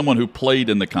as someone who played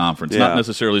in the conference, not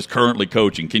necessarily is currently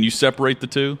coaching? Can you separate the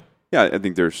two? Yeah, I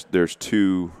think there's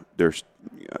two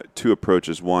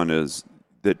approaches. One is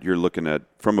that you're looking at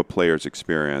from a player's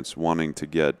experience, wanting to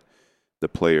get the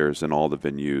players in all the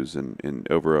venues and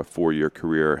over a 4-year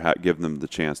career, give them the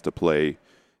chance to play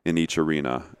in each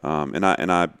arena. And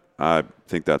I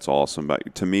think that's awesome.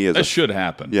 But to me, that should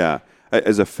happen. Yeah,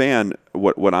 as a fan,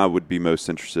 what I would be most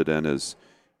interested in is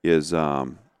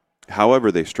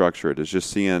however they structure it, is just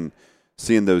seeing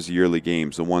those yearly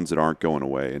games, the ones that aren't going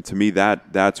away. And to me,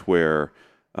 that's where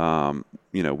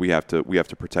we have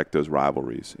to protect those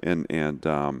rivalries, and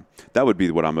that would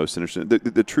be what I'm most interested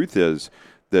in. The truth is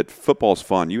that football's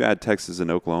fun. You add Texas and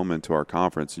Oklahoma into our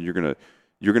conference, and you're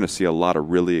gonna see a lot of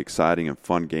really exciting and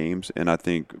fun games. And I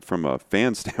think from a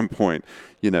fan standpoint,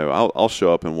 I'll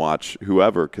show up and watch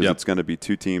whoever, because it's going to be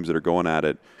two teams that are going at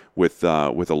it with a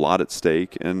lot at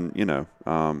stake. And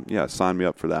sign me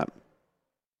up for that.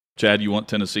 Chad, you want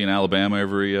Tennessee and Alabama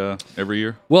every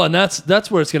year? Well, and that's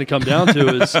where it's going to come down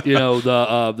to is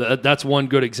that's one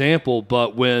good example.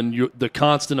 But when the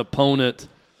constant opponent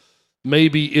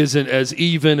maybe isn't as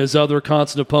even as other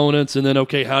constant opponents, and then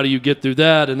how do you get through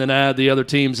that, and then add the other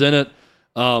teams in it?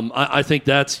 I think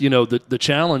that's the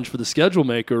challenge for the schedule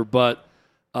maker. But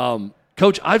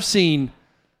Coach, I've seen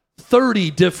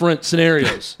 30 different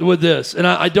scenarios with this, and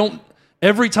I don't.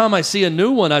 Every time I see a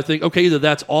new one, I think, either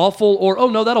that's awful or, oh,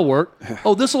 no, that'll work.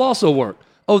 Oh, this will also work.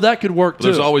 Oh, that could work too.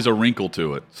 There's always a wrinkle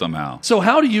to it somehow. So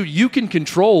how do you can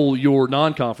control your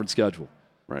non-conference schedule?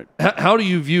 Right. How do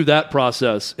you view that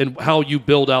process and how you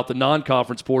build out the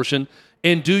non-conference portion?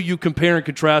 And do you compare and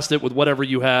contrast it with whatever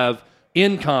you have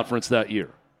in conference that year?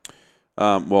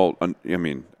 Well, I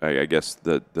mean, I guess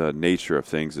the nature of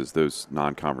things is those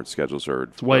non-conference schedules are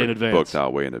way in advance, booked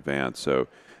out way in advance. So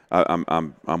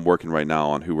I'm working right now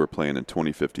on who we're playing in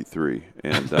 2053,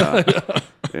 and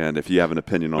and if you have an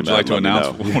opinion on would that, you like to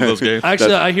announce one of those games?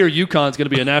 Actually, I hear UConn's going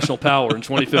to be a national power in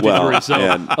 2053,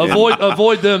 so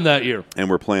avoid them that year. And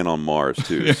we're playing on Mars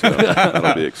too, so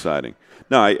that'll be exciting.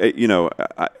 No,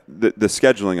 the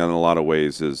scheduling in a lot of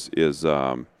ways is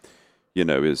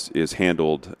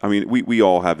handled. I mean, we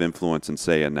all have influence and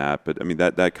say in that, but I mean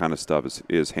that kind of stuff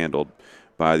is handled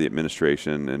by the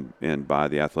administration and by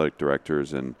the athletic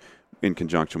directors and in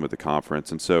conjunction with the conference.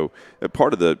 And so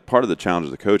part of the challenge of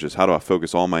the coach is, how do I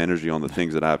focus all my energy on the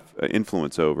things that I have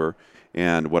influence over,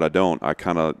 and what I don't, I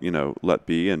kind of let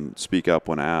be and speak up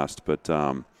when asked. But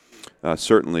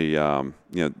certainly the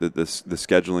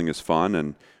scheduling is fun,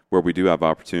 and where we do have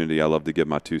opportunity, I love to give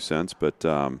my 2 cents. But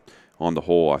on the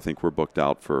whole, I think we're booked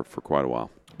out for quite a while.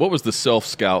 What was the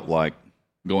self-scout like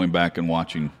going back and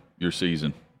watching your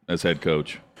season as head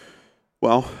coach?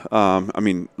 Well, I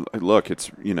mean, look, it's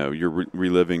you're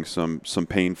reliving some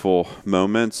painful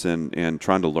moments and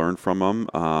trying to learn from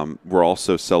them. We're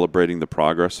also celebrating the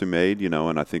progress we made,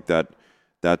 and I think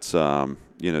that's a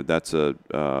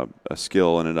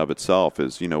skill in and of itself.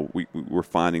 Is we're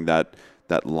finding that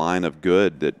line of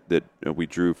good that we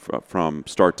drew from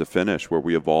start to finish, where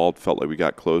we evolved, felt like we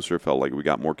got closer, felt like we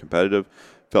got more competitive,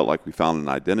 felt like we found an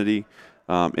identity.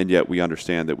 And yet we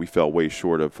understand that we fell way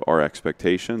short of our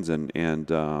expectations, and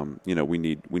we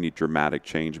need dramatic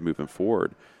change moving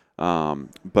forward.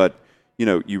 But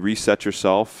you reset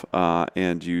yourself,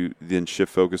 and you then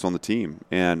shift focus on the team.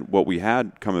 And what we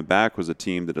had coming back was a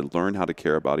team that had learned how to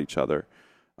care about each other.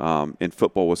 And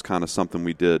football was kind of something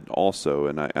we did also.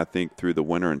 And I think through the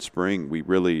winter and spring, we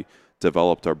really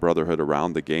developed our brotherhood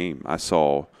around the game. I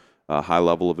saw a high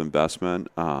level of investment,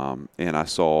 and I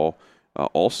saw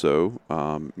also,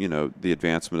 the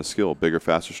advancement of skill, bigger,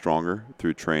 faster, stronger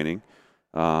through training.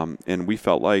 And we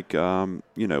felt like,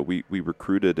 we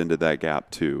recruited into that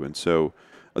gap too. And so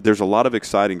there's a lot of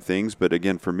exciting things. But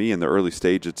again, for me in the early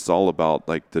stage, it's all about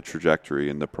like the trajectory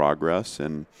and the progress.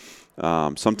 And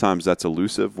sometimes that's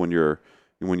elusive when you're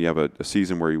when you have a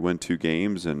season where you win 2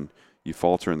 games and you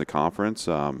falter in the conference.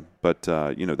 But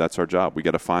that's our job. We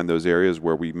got to find those areas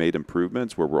where we made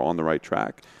improvements, where we're on the right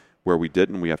track. Where we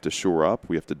didn't, we have to shore up.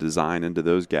 We have to design into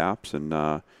those gaps, and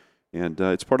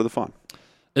it's part of the fun.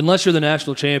 Unless you're the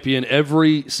national champion,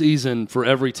 every season for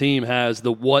every team has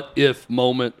the what-if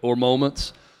moment or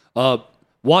moments.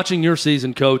 Watching your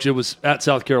season, Coach, it was at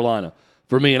South Carolina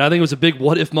for me, and I think it was a big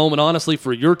what-if moment, honestly,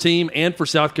 for your team and for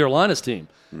South Carolina's team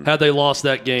had they lost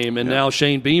that game. And now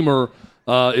Shane Beamer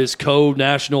is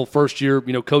co-national first-year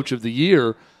coach of the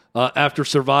year after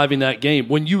surviving that game.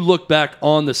 When you look back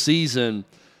on the season,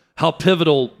 how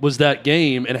pivotal was that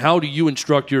game, and how do you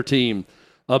instruct your team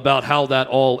about how that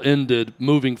all ended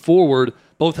moving forward,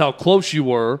 both how close you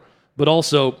were, but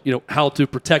also how to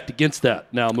protect against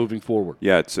that now moving forward?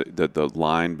 Yeah, it's the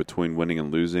line between winning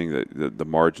and losing, the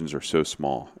margins are so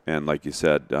small. And like you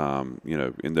said,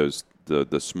 in those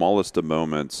the smallest of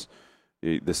moments,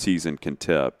 the season can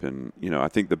tip. And, I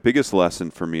think the biggest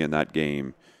lesson for me in that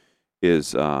game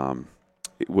is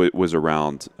was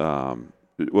around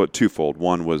twofold.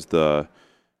 One was the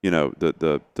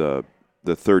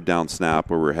third down snap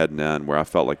where we're heading in, where I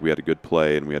felt like we had a good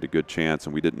play and we had a good chance,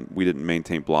 and we didn't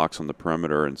maintain blocks on the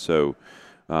perimeter, and so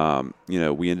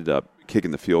we ended up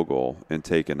kicking the field goal and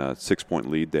taking a 6-point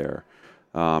lead there.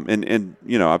 And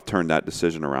I've turned that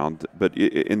decision around, but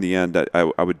in the end,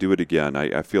 I would do it again.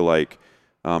 I feel like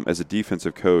as a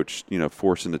defensive coach,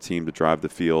 forcing the team to drive the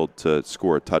field to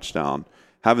score a touchdown,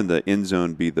 having the end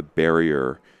zone be the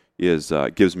barrier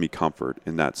gives me comfort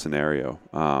in that scenario.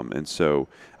 And so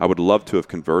I would love to have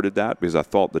converted that, because I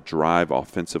thought the drive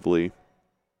offensively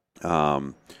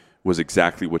was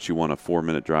exactly what you want a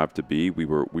 4-minute drive to be. We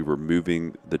were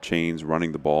moving the chains,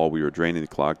 running the ball. We were draining the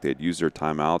clock. They had used their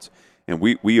timeouts. And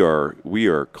we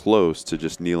are close to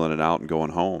just kneeling it out and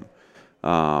going home.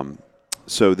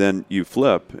 So then you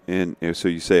flip, and so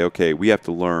you say, okay, we have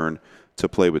to learn to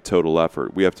play with total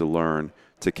effort. We have to learn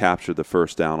to capture the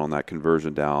first down on that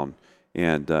conversion down,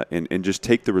 and just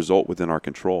take the result within our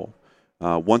control.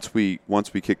 Once we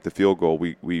kick the field goal,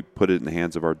 we put it in the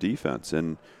hands of our defense.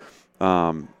 And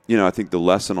I think the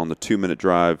lesson on the 2-minute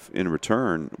drive in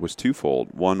return was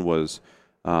twofold. One was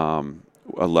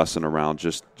a lesson around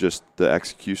just the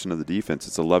execution of the defense.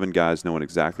 It's 11 guys knowing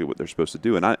exactly what they're supposed to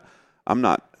do, and I'm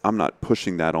not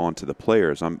pushing that on to the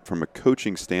players. I'm from a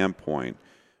coaching standpoint.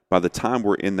 By the time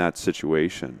we're in that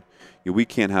situation, we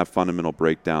can't have fundamental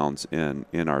breakdowns in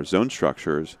our zone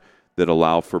structures that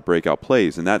allow for breakout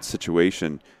plays. In that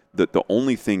situation, the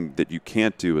only thing that you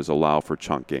can't do is allow for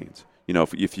chunk gains.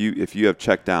 If you have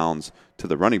check downs to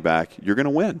the running back, you're going to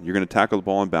win. You're going to tackle the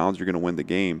ball in bounds. You're going to win the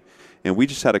game. And we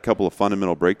just had a couple of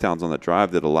fundamental breakdowns on that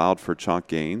drive that allowed for chunk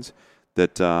gains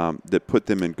that put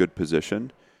them in good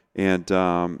position. And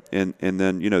then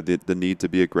the need to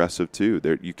be aggressive too.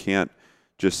 You can't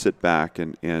just sit back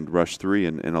and rush 3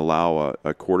 and allow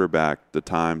a quarterback the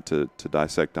time to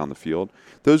dissect down the field.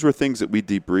 Those were things that we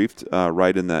debriefed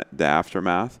right in the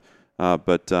aftermath.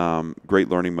 But great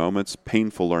learning moments,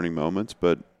 painful learning moments,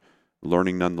 but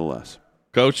learning nonetheless.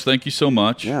 Coach, thank you so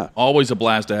much. Yeah. Always a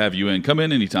blast to have you in. Come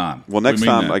in anytime. Well, next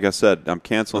time, like I said, I'm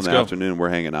canceling the afternoon. We're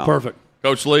hanging out. Perfect.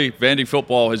 Coach Lee, Vandy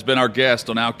Football has been our guest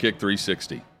on Outkick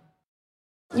 360.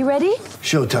 You ready?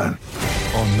 Showtime.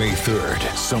 On May 3rd,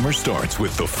 summer starts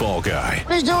with The Fall Guy.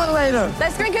 Let's do it later.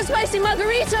 Let's drink a spicy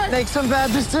margarita. Make some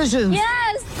bad decisions.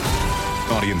 Yes.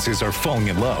 Audiences are falling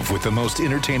in love with the most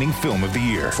entertaining film of the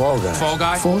year. Fall Guy. Fall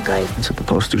Guy? Fall guy. That's what the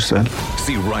poster said.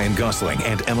 See Ryan Gosling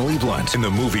and Emily Blunt in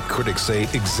the movie critics say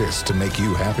exists to make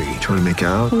you happy. Trying to make it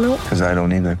out? Nope. Because I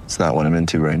don't either. It's not what I'm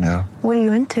into right now. What are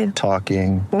you into?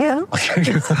 Talking. Yeah.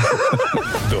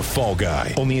 The Fall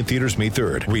Guy. Only in theaters May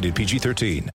 3rd. Rated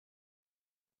PG-13.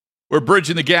 We're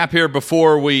bridging the gap here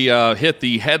before we hit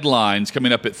the headlines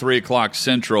coming up at 3 o'clock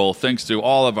Central. Thanks to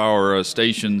all of our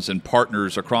stations and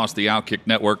partners across the Outkick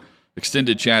Network.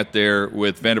 Extended chat there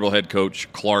with Vanderbilt head coach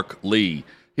Clark Lee.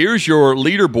 Here's your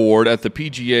leaderboard at the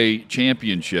PGA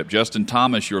Championship. Justin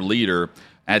Thomas, your leader,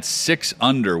 at 6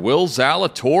 under. Will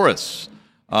Zalatoris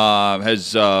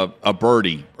has a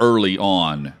birdie early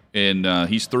on, and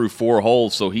he's through 4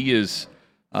 holes, so he is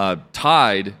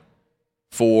tied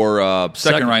for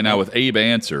second right now with Abe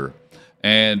Answer.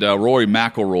 And Rory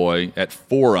McIlroy at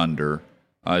 4 under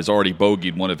has already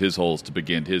bogeyed one of his holes to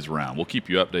begin his round. We'll keep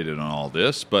you updated on all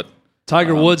this. But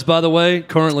Tiger Woods, by the way,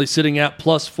 currently sitting at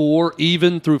 +4,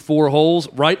 even through 4 holes,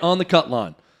 right on the cut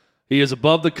line. He is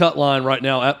above the cut line right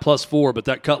now at +4, but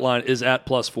that cut line is at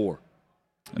 +4.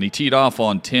 And he teed off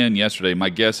on 10 yesterday. My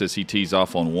guess is he tees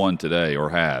off on 1 today,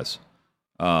 or has.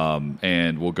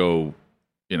 And we'll go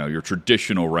your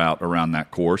traditional route around that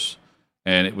course.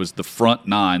 and it was the front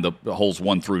 9, the holes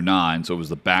 1 through 9, so it was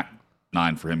the back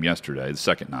 9 for him yesterday, the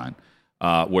second 9,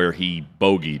 where he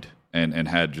bogeyed and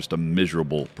had just a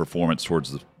miserable performance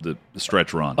towards the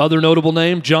stretch run. Other notable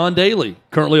name, John Daly,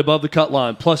 currently above the cut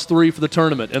line, +3 for the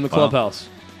tournament in the clubhouse.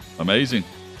 Amazing.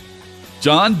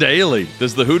 John Daly. Do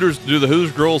the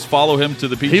Hooters girls follow him to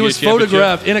the PGA He was Championship?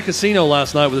 photographed in a casino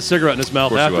last night with a cigarette in his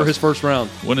mouth after his first round.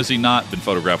 When has he not been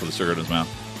photographed with a cigarette in his mouth?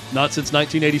 Not since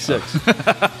 1986.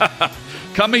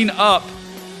 Coming up,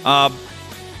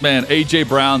 A.J.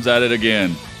 Brown's at it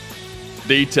again.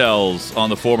 Details on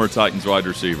the former Titans wide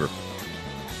receiver.